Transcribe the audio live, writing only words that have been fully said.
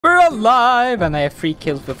alive, and I have 3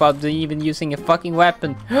 kills without even using a fucking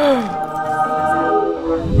weapon.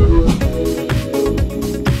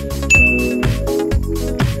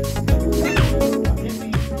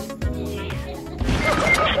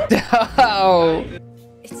 Oh.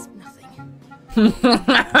 It's nothing.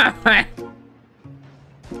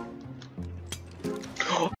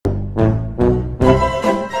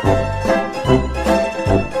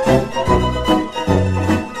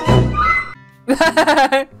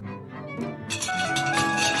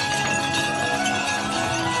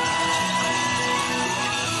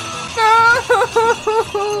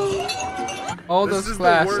 All those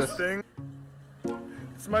classes. The worst thing.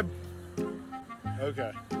 It's my.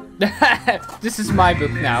 Okay. This is my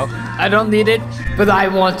book now. I don't need it, but I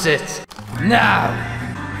want it now.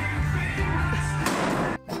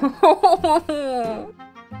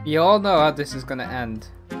 We all know how this is gonna end,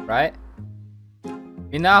 right?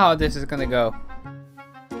 We know how this is gonna go.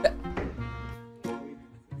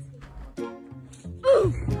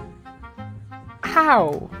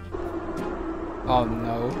 Ow! Oh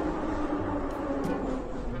no.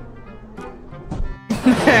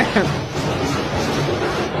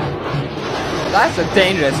 That's a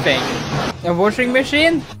dangerous thing. A washing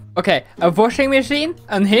machine? Okay, a washing machine,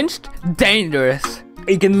 unhinged, dangerous.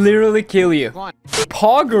 It can literally kill you.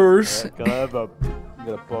 Poggers! Can I have a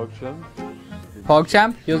PogChamp?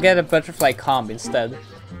 PogChamp? You'll get a butterfly comb instead.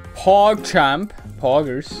 PogChamp.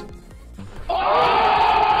 Poggers.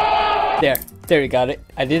 There you got it.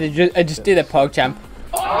 I just did a PogChamp.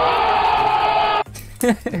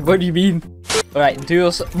 What do you mean? Alright,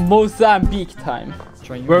 duels Mozambique time.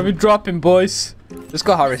 Where are we dropping, boys? Let's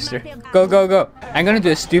go Harvester. Go, go, go. I'm gonna do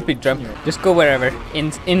a stupid jump. Just go wherever.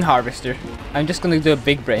 In Harvester. I'm just gonna do a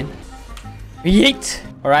big brain. Yeet!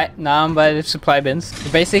 Alright, now I'm by the supply bins.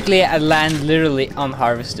 Basically, I land literally on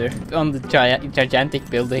Harvester. On the gigantic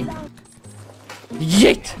building.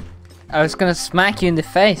 Yeet! I was gonna smack you in the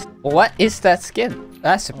face. What is that skin?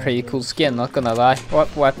 That's a pretty cool skin, not gonna lie.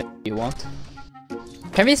 What weapon do you want?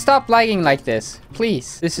 Can we stop lagging like this?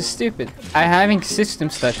 Please. This is stupid. I'm having system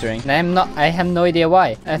stuttering. And I have no idea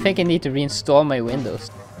why. I think I need to reinstall my Windows.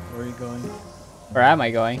 Where are you going? Where am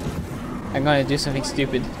I going? I'm gonna do something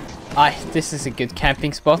stupid. This is a good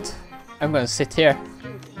camping spot. I'm gonna sit here.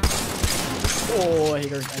 Oh, I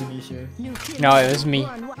hear enemies here. No, it was me.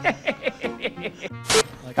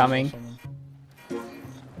 Coming.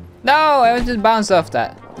 No, I just bounced off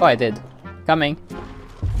that. Oh, I did. Coming.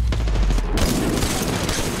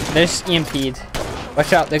 There's EMP'd.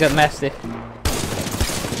 Watch out, they got Mastiff.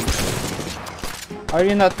 Are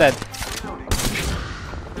you not dead?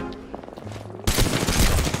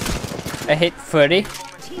 I hit 30.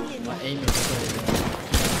 My aim is so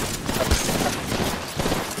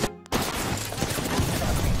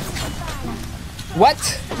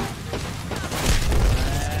What?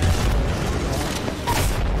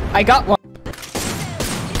 I got one.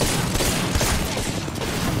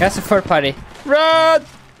 That's a third party. Run!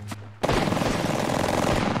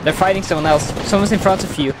 They're fighting someone else. Someone's in front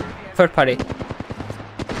of you. Third party.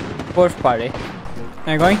 Fourth party.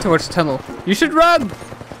 They're going towards tunnel. You should run!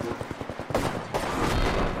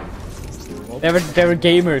 They were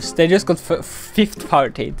gamers. They just got fifth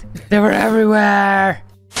partied. They were everywhere!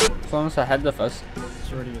 Someone's ahead of us.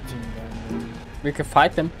 it's already a team down We can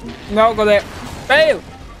fight them. No, go there. Fail!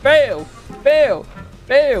 Fail! Fail!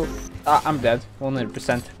 Fail! I'm dead.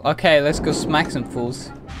 100%. Okay, let's go smack some fools.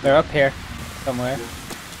 They're up here. Somewhere.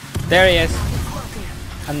 There he is.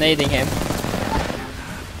 I'm nading him.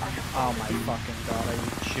 Oh my fucking god, are you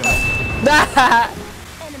joking?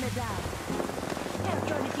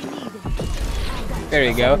 There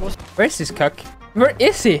you go. Where's this cuck? Where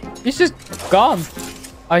is he? He's just gone.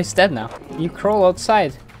 Oh, he's dead now. You crawl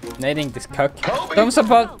outside. Nading this cuck. Someone's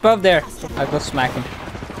above there. I'll go smack him.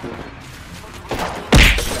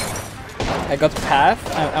 I got the path.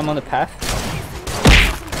 I'm on the path.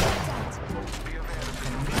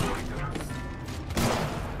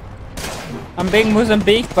 I'm being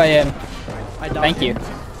Mozambiqued by him. Thank you.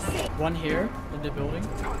 One here in the building.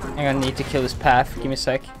 I'm gonna need to kill this path. Give me a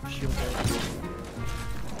sec. Shield there.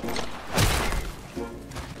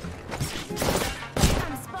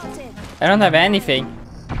 I don't have anything.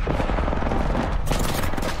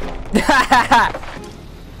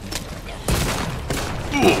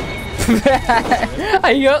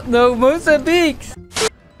 I got no Mozambiques.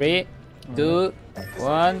 3, 2,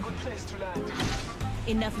 1.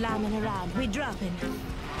 Enough lambing around. We're dropping.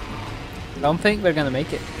 Don't think we're gonna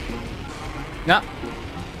make it. No,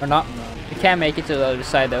 we're not. We can't make it to the other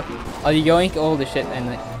side though. Are you going all the shit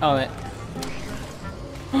and on it?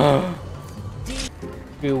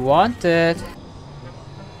 You want it?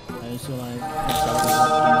 I so like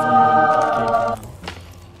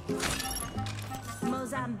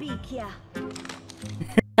Mozambique here.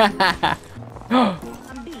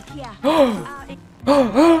 Mozambique here.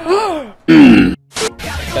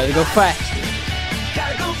 Gotta go fast.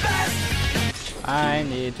 I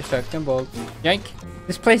need a shotgun bolt. Yank.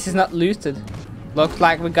 This place is not looted. Looks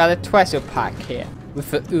like we got a treasure pack here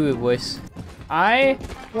with the ooh voice. I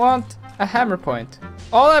want a hammer point.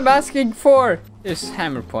 All I'm asking for is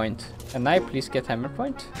hammer point. Can I please get hammer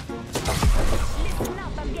point? Listen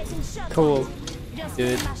up, I'm getting shot. Cool. Just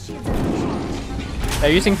Dude. give my shield a recharge.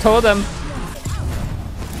 They're using totem.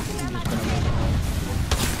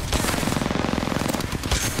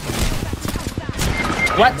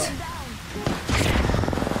 What?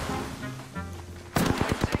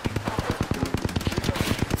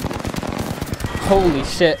 Holy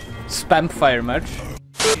shit. Spam fire merch.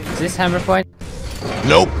 Is this hammer point?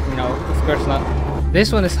 Nope. No, of course not.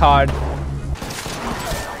 This one is hard.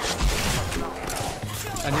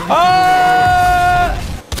 Ah!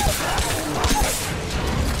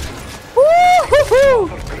 Woo-hoo-hoo!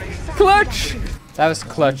 Clutch! That was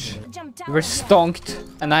clutch. Jump down. We're stonked.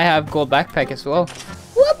 And I have gold backpack as well.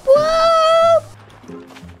 Whoop whoop!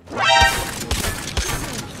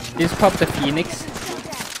 Just pop the phoenix.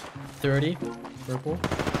 30 purple.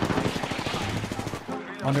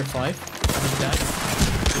 Under 5. He's dead.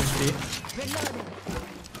 Reloading.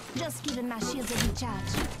 Just giving my shield a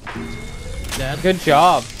recharge. Dead. Good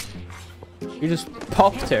job. You just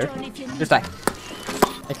popped her. Just like,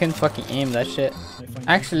 I couldn't fucking aim that shit.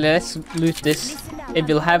 Actually, let's loot this. It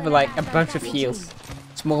will have like a bunch of heals.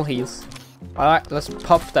 Small heals. Alright, let's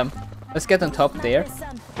pop them. Let's get on top there.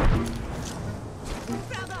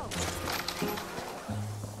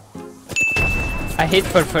 I hit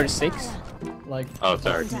for 36. Like, Oh,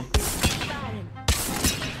 sorry.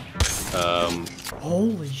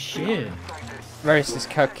 holy shit. Where is this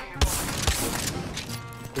cuck?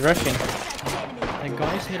 He's rushing. That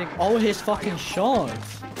guy's hitting all his fucking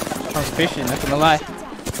shots. I'm fishing, not gonna lie.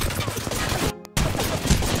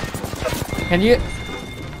 Can you?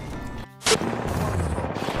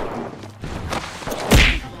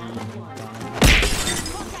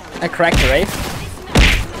 I cracked the Wraith.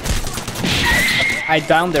 I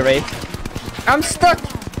downed the Wraith. I'm stuck!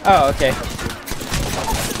 Oh, okay.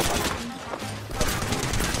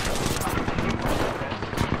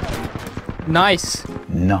 Nice.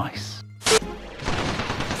 Nice.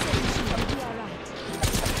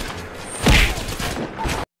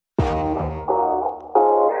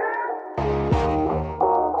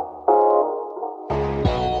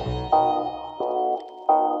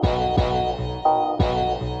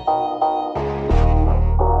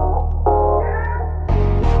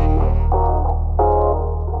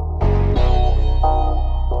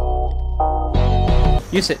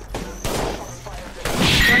 Use it.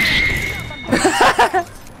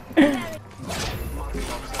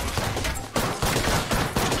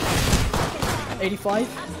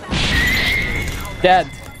 Dead.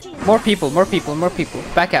 More people, more people, more people.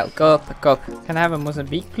 Back out. Go up, go up. Can I have a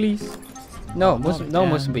Mozambique, please? No, no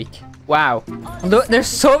Mozambique. Wow. Look, there's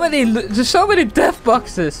so many death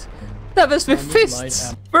boxes. That was with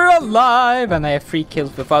fists. We're alive, and I have 3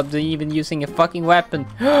 kills without even using a fucking weapon.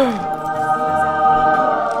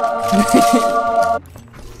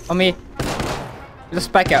 On me.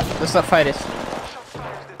 Just back out. Let's not fight it.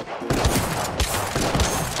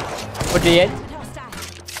 48.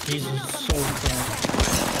 He's so dead.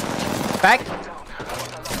 Back.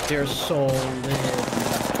 They're so lit.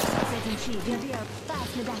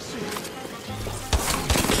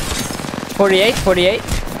 48. 48.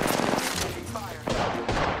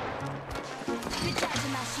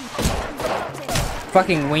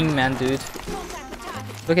 Fucking wingman, dude.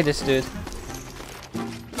 Look at this dude.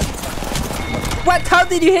 What? How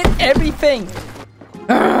did you hit everything?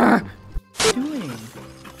 What are you doing?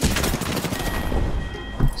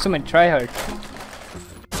 Someone try hard.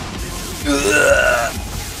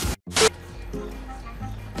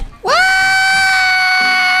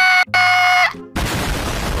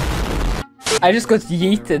 I just got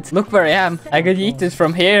yeeted. Look where I am. I got yeeted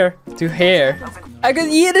from here to here. I got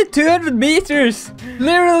yeeted 200 meters.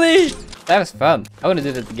 Literally. That was fun. I want to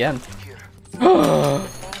do that again.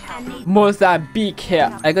 Mozambique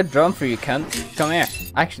here. I got drawn for you, cunt. Come here.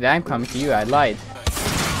 Actually, I'm coming to you. I lied.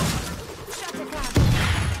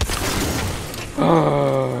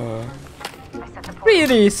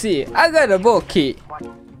 Really easy. I got a ball key.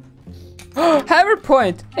 Hammer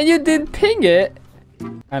point, and you didn't ping it.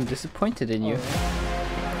 I'm disappointed in you.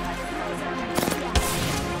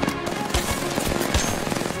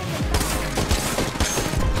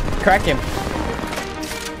 Crack him.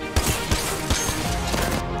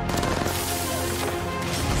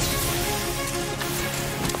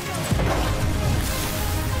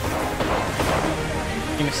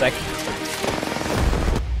 sec.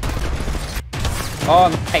 Oh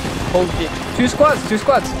my, hold it. Two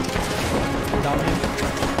squads. Down here.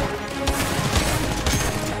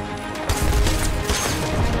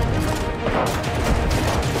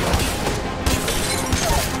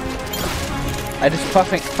 I just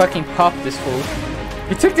fucking popped this fool.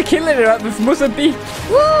 He took the kill leader out with Mozambique.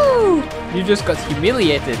 Woo! You just got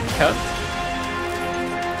humiliated, cut.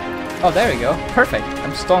 Oh, there we go. Perfect.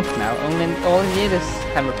 I'm stomped now. All I need is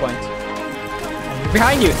hammer point.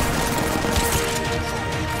 Behind you!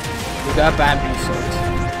 We got a bamboo sword.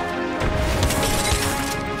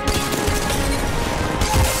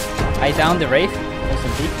 I downed the Wraith.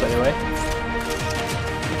 Mozambique, by the way.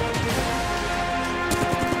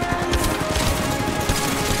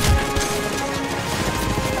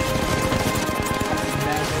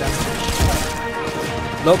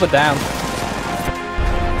 Loba down.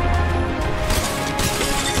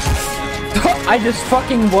 I just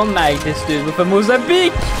fucking one-lagged this dude with a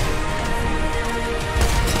Mozambique!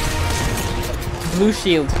 Blue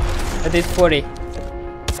shield. I did 40.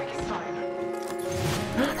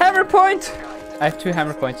 Hammer point! I have 2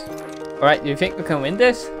 hammer points. Alright, do you think we can win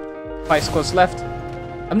this? 5 squads left.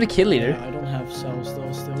 I'm the kill leader. Yeah, I don't have cells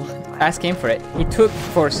though still. Ask him for it. He took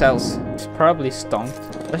 4 cells. He's probably stonked.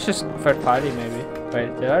 Let's just third party maybe.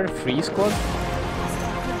 Wait, there are 3 squads?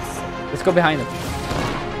 Let's go behind him.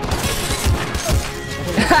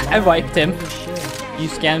 I wiped him. You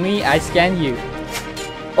scan me, I scan you.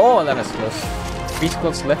 Oh, that was close. 3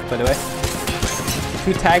 squads left, by the way.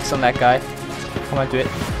 2 tags on that guy. Come on, do it.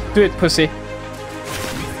 Do it, pussy.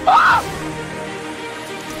 Ah!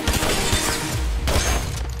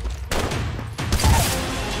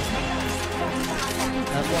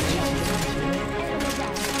 That's one easy.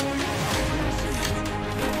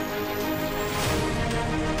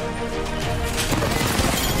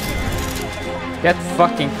 Get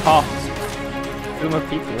fucking popped. 2 more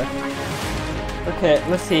people left. Okay,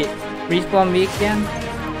 let's see. Respawn weekend.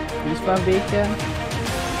 Respawn weekend.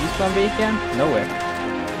 Respawn weekend. Nowhere.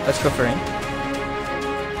 Let's go for him.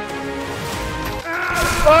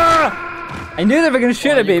 Ah! I knew they were gonna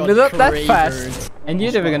shoot at me, but not that fast. I knew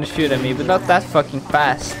they were gonna shoot at me, but not that fucking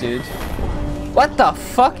fast, dude. What the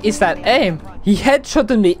fuck is that aim? He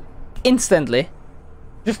headshotted me instantly.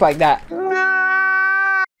 Just like that.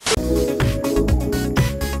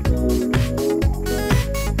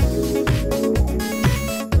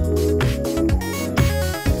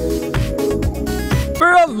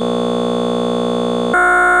 We're alive,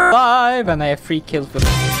 and I have 3 kills with